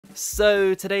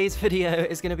So today's video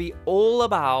is going to be all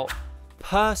about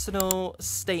personal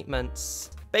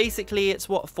statements. Basically, it's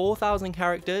what, 4,000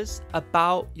 characters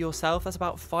about yourself. That's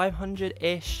about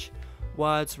 500-ish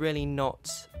words, really not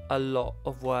a lot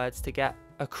of words to get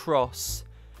across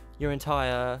your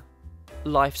entire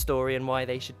life story and why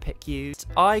they should pick you.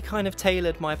 I kind of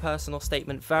tailored my personal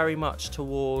statement very much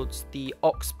towards the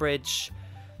OXBRIDGE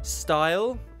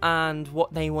style and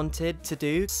what they wanted to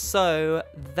do. So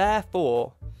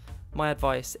therefore, my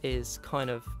advice is kind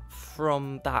of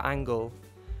from that angle.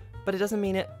 But it doesn't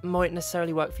mean it might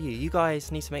necessarily work for you. You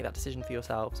guys need to make that decision for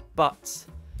yourselves. But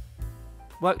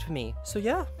worked for me. So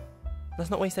yeah, let's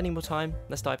not waste any more time.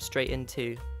 Let's dive straight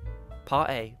into part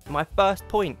A. My first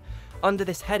point under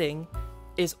this heading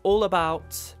is all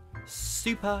about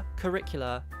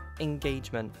super-curricular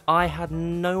engagement. I had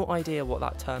no idea what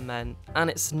that term meant, and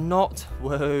it's not,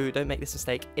 whoa, don't make this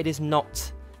mistake, it is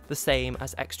not the same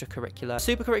as extracurricular.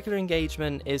 Super-curricular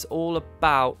engagement is all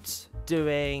about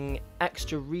doing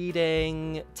extra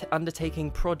reading,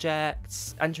 undertaking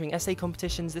projects, entering essay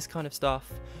competitions, this kind of stuff,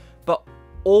 but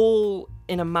all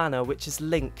in a manner which is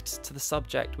linked to the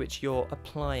subject which you're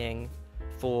applying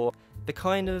for. The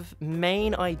kind of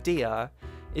main idea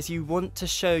is you want to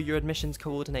show your admissions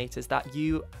coordinators that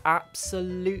you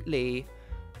absolutely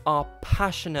are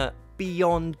passionate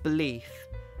beyond belief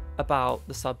about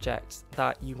the subject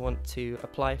that you want to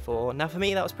apply for. Now for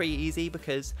me that was pretty easy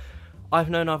because I've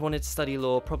known I've wanted to study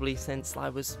law probably since I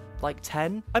was like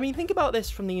 10. I mean, think about this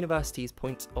from the university's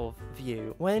point of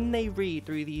view. When they read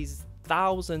through these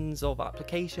thousands of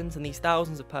applications and these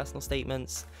thousands of personal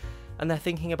statements, and they're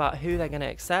thinking about who they're going to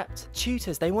accept,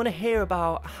 tutors, they want to hear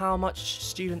about how much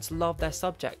students love their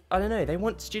subject. I don't know, they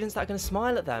want students that are going to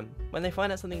smile at them when they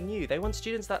find out something new. They want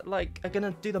students that are going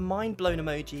to do the mind blown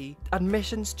emoji.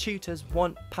 Admissions tutors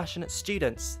want passionate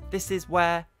students. This is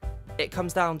where it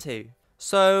comes down to.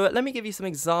 So let me give you some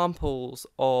examples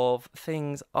of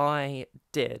things I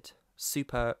did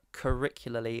super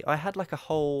curricularly. I had like a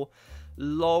whole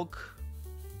log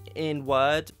in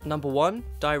Word. Number one,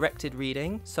 directed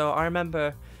reading. So I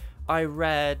remember I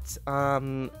read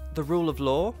The Rule of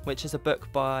Law, which is a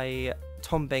book by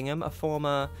Tom Bingham, a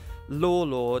former law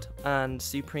lord and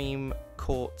Supreme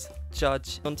Court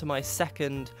judge. On to my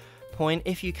second point,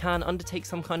 if you can undertake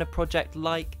some kind of project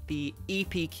like the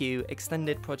EPQ,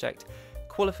 Extended Project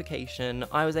Qualification,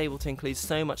 I was able to include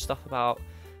so much stuff about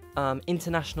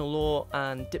international law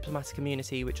and diplomatic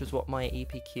immunity, which was what my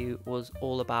EPQ was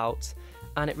all about.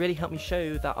 And it really helped me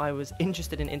show that I was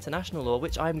interested in international law,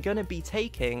 which I'm going to be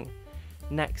taking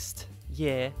next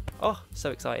year. Oh,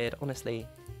 so excited, honestly,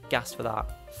 gassed for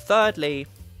that. Thirdly,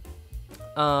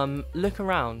 look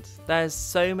around. There's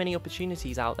so many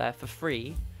opportunities out there for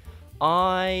free.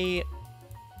 I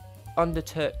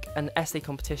undertook an essay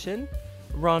competition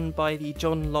run by the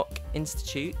John Locke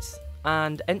Institute,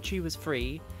 and entry was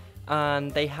free, and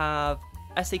they have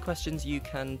essay questions you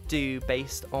can do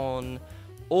based on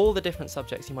all the different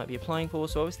subjects you might be applying for.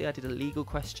 So obviously I did a legal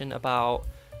question about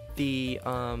the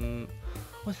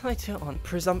what did I do on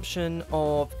presumption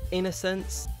of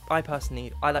innocence. I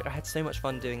had so much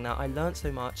fun doing that. I learned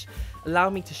so much,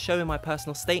 allowed me to show in my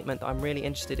personal statement that I'm really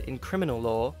interested in criminal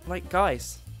law. Like,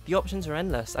 guys, the options are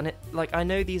endless, and I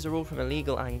know these are all from a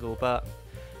legal angle, but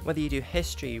whether you do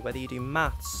history, whether you do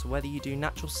maths, whether you do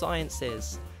natural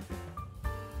sciences,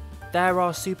 there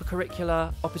are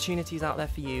super-curricular opportunities out there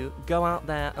for you. Go out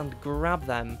there and grab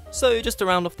them. So just to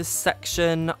round off this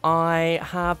section, I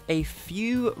have a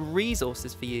few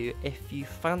resources for you if you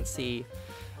fancy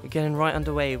getting right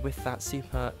underway with that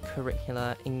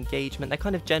super-curricular engagement. They're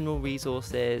kind of general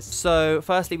resources. So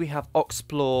firstly, we have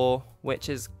OXBRIDGE, which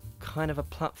is kind of a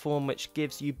platform which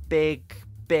gives you big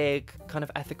kind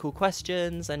of ethical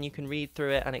questions, and you can read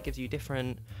through it and it gives you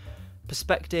different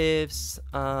perspectives.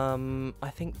 I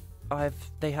think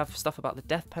they have stuff about the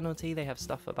death penalty, they have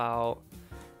stuff about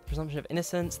presumption of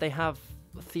innocence, they have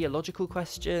theological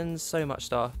questions, so much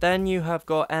stuff. Then you have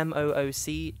got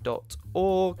mooc.org,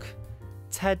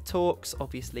 TED Talks,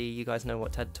 obviously you guys know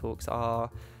what TED Talks are.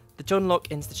 The John Locke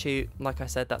Institute, like I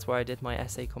said, that's where I did my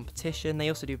essay competition. They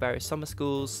also do various summer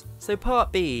schools. So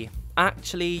part B,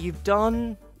 actually you've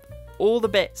done all the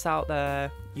bits out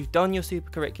there, you've done your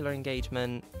super-curricular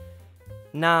engagement.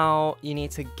 Now you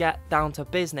need to get down to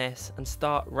business and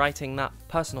start writing that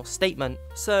personal statement.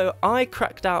 So I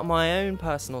cracked out my own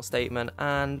personal statement,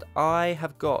 and I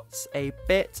have got a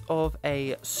bit of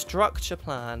a structure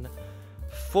plan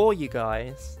for you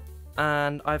guys,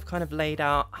 and I've kind of laid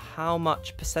out how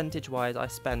much percentage-wise I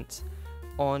spent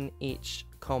on each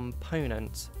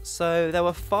component. So there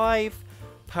were 5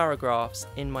 paragraphs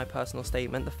in my personal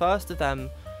statement. The first of them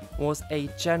was a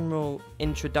general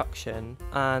introduction,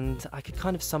 and I could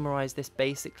kind of summarize this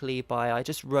basically by I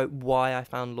just wrote why I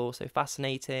found law so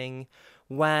fascinating,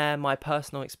 where my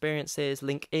personal experiences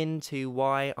link into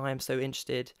why I'm so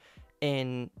interested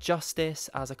in justice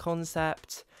as a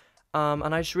concept,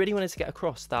 and I just really wanted to get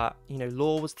across that, you know,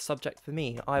 law was the subject for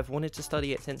me. I've wanted to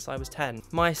study it since I was 10.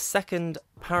 My second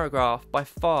paragraph, by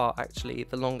far actually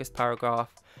the longest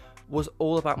paragraph, was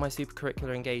all about my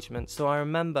super-curricular engagement. So I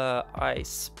remember I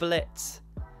split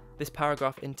this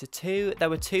paragraph into two. There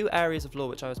were two areas of law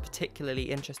which I was particularly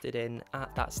interested in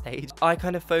at that stage. I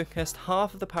kind of focused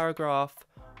half of the paragraph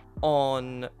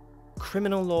on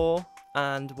criminal law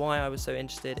and why I was so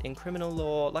interested in criminal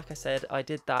law. Like I said, I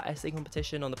did that essay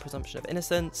competition on the presumption of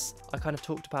innocence. I kind of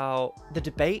talked about the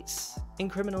debates in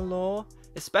criminal law,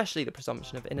 especially the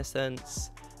presumption of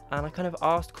innocence, and I kind of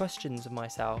asked questions of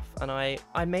myself, and I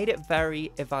made it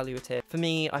very evaluative. For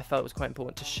me, I felt it was quite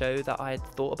important to show that I had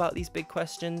thought about these big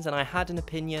questions and I had an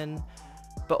opinion,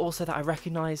 but also that I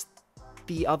recognised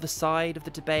the other side of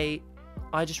the debate.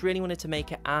 I just really wanted to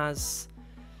make it as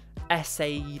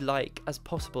essay-like as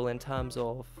possible in terms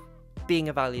of being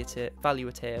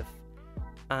evaluative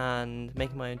and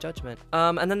making my own judgment.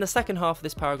 And then the second half of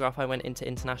this paragraph, I went into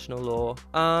international law.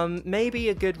 Maybe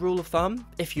a good rule of thumb,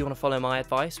 if you want to follow my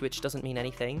advice, which doesn't mean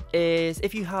anything, is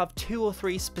if you have 2 or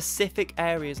 3 specific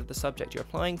areas of the subject you're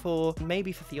applying for,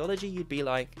 maybe for theology, you'd be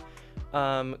like,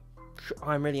 I'm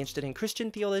really interested in Christian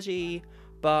theology,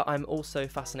 but I'm also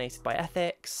fascinated by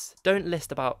ethics. Don't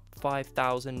list about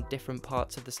 5,000 different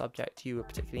parts of the subject you were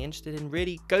particularly interested in.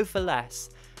 Really go for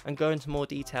less and go into more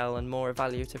detail and more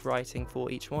evaluative writing for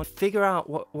each one. Figure out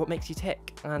what makes you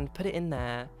tick and put it in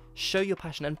there. Show your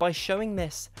passion, and by showing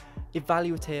this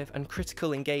evaluative and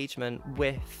critical engagement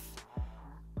with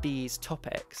these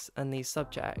topics and these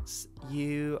subjects,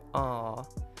 you are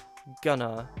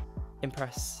gonna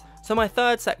impress. So my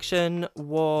third section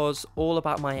was all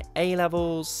about my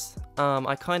A-levels.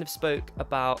 I kind of spoke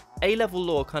about A-level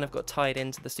law, kind of got tied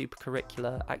into the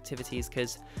super-curricular activities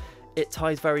because it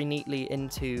ties very neatly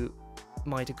into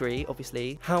my degree,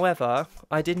 obviously. However,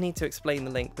 I did need to explain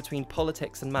the link between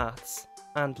politics and maths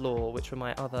and law, which were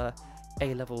my other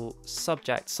A-level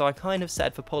subjects. So I kind of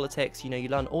said for politics, you know, you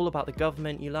learn all about the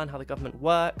government, you learn how the government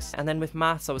works. And then with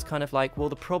maths, I was kind of like, well,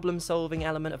 the problem-solving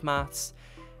element of maths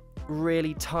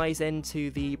really ties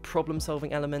into the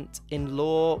problem-solving element in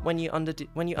law. When you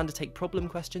undertake problem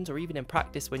questions, or even in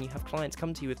practice when you have clients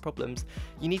come to you with problems,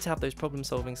 you need to have those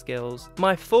problem-solving skills.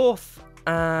 My fourth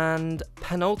and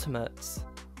penultimate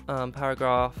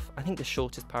paragraph, I think the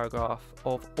shortest paragraph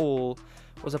of all,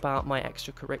 was about my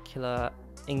extracurricular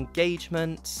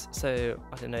engagement. So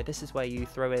I don't know, this is where you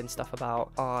throw in stuff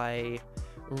about I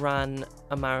ran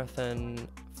a marathon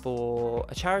for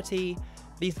a charity,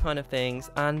 these kind of things,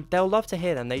 and they'll love to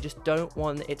hear them. They just don't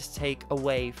want it to take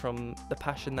away from the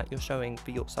passion that you're showing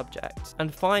for your subject.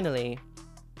 And finally,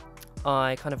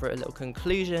 I kind of wrote a little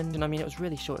conclusion, and I mean, it was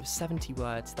really short, it was 70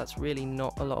 words. That's really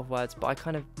not a lot of words, but I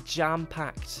kind of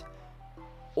jam-packed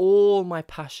all my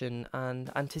passion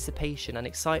and anticipation and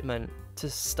excitement to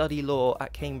study law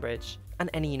at Cambridge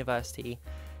and any university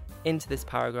into this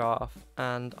paragraph.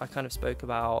 And I kind of spoke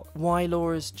about why law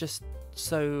is just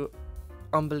so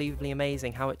unbelievably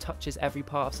amazing, how it touches every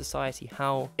part of society,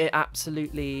 how it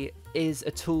absolutely is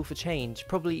a tool for change,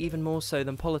 probably even more so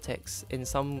than politics in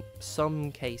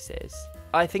some cases.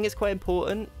 I think it's quite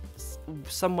important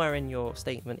somewhere in your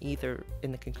statement, either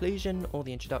in the conclusion or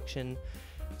the introduction,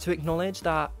 to acknowledge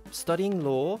that studying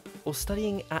law or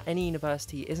studying at any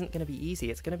university isn't going to be easy.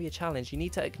 It's going to be a challenge. You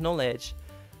need to acknowledge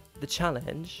the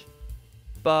challenge,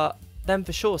 but then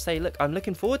for sure say, look, I'm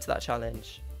looking forward to that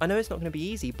challenge. I know it's not going to be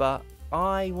easy, but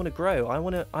I want to grow, I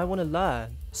want to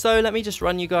learn. So let me just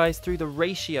run you guys through the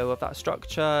ratio of that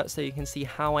structure so you can see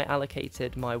how I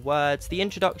allocated my words. The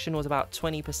introduction was about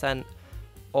 20%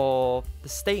 of the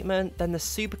statement, then the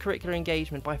super-curricular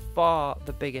engagement, by far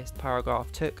the biggest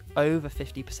paragraph, took over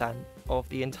 50% of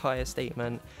the entire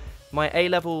statement. My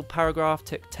A-level paragraph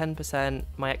took 10%,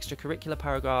 my extracurricular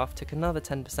paragraph took another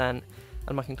 10%,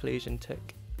 and my conclusion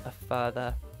took a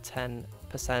further 10%.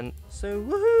 So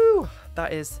woohoo!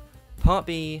 That is Part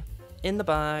B in the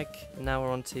bag. Now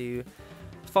we're on to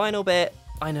final bit.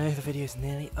 I know the video's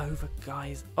nearly over,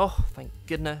 guys. Oh, thank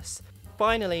goodness.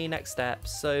 Finally, next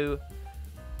steps. So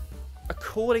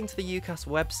according to the UCAS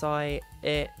website,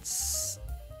 its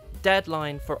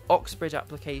deadline for OXBRIDGE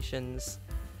applications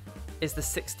is the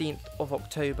 16th of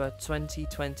October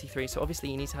 2023. So obviously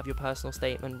you need to have your personal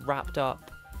statement wrapped up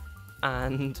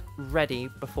and ready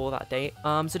before that date.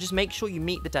 So just make sure you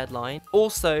meet the deadline.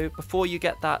 Also, before you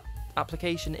get that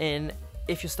application in,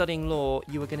 if you're studying law,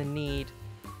 you are going to need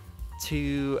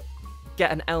to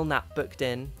get an LNAP booked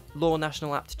in, Law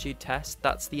National Aptitude Test.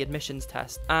 That's the admissions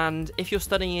test. And if you're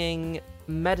studying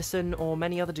medicine or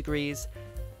many other degrees,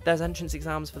 there's entrance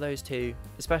exams for those too,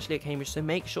 especially at Cambridge. So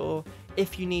make sure,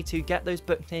 if you need to, get those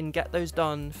booked in, get those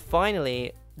done.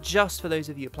 Finally, just for those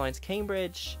of you applying to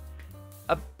Cambridge,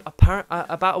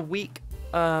 about a week,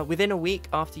 within a week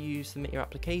after you submit your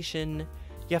application,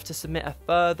 you have to submit a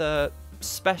further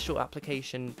special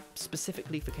application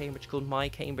specifically for Cambridge called My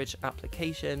Cambridge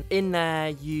Application. In there,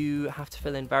 you have to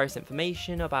fill in various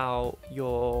information about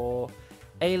your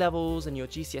A-levels and your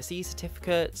GCSE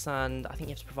certificates, and I think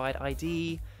you have to provide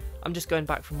ID. I'm just going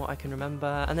back from what I can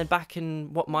remember. And then back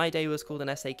in what my day was called an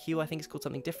SAQ, I think it's called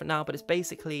something different now, but it's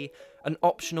basically an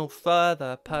optional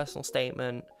further personal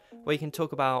statement where you can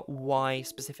talk about why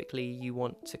specifically you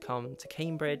want to come to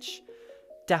Cambridge.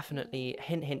 Definitely,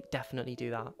 hint, hint, definitely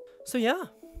do that. So yeah,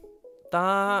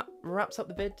 that wraps up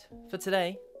the bid for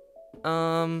today.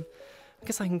 I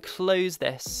guess I can close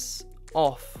this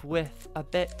off with a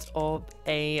bit of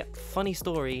a funny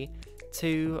story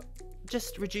to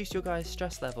just reduce your guys'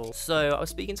 stress level. So I was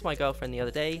speaking to my girlfriend the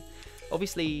other day.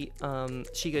 Obviously,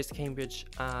 she goes to Cambridge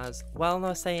as well, and I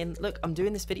was saying, look, I'm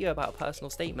doing this video about personal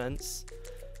statements.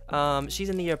 She's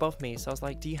in the year above me, so I was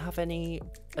like, do you have any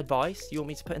advice you want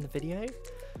me to put in the video?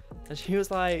 And she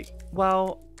was like,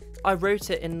 well, I wrote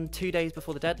it in 2 days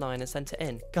before the deadline and sent it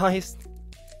in. Guys,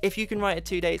 if you can write it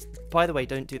 2 days, by the way,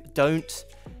 don't.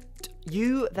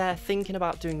 You there thinking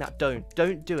about doing that,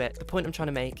 don't do it. The point I'm trying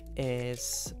to make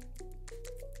is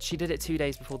she did it 2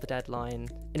 days before the deadline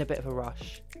in a bit of a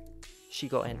rush. She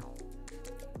got in.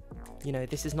 You know,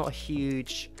 this is not a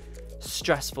huge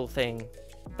stressful thing,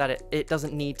 that it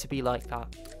doesn't need to be like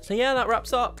that. So yeah, that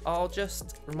wraps up. I'll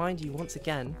just remind you once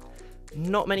again,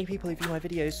 not many people who view my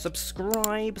videos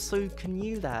subscribe, so can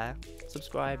you there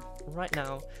subscribe right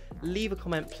now, leave a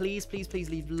comment, please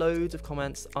leave loads of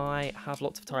comments. I have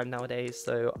lots of time nowadays,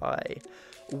 so I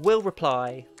will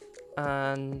reply.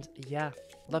 And yeah,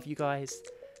 love you guys.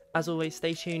 As always,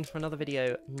 stay tuned for another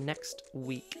video next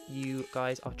week. You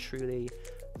guys are truly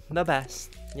the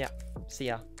best. Yeah, see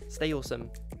ya. Stay awesome.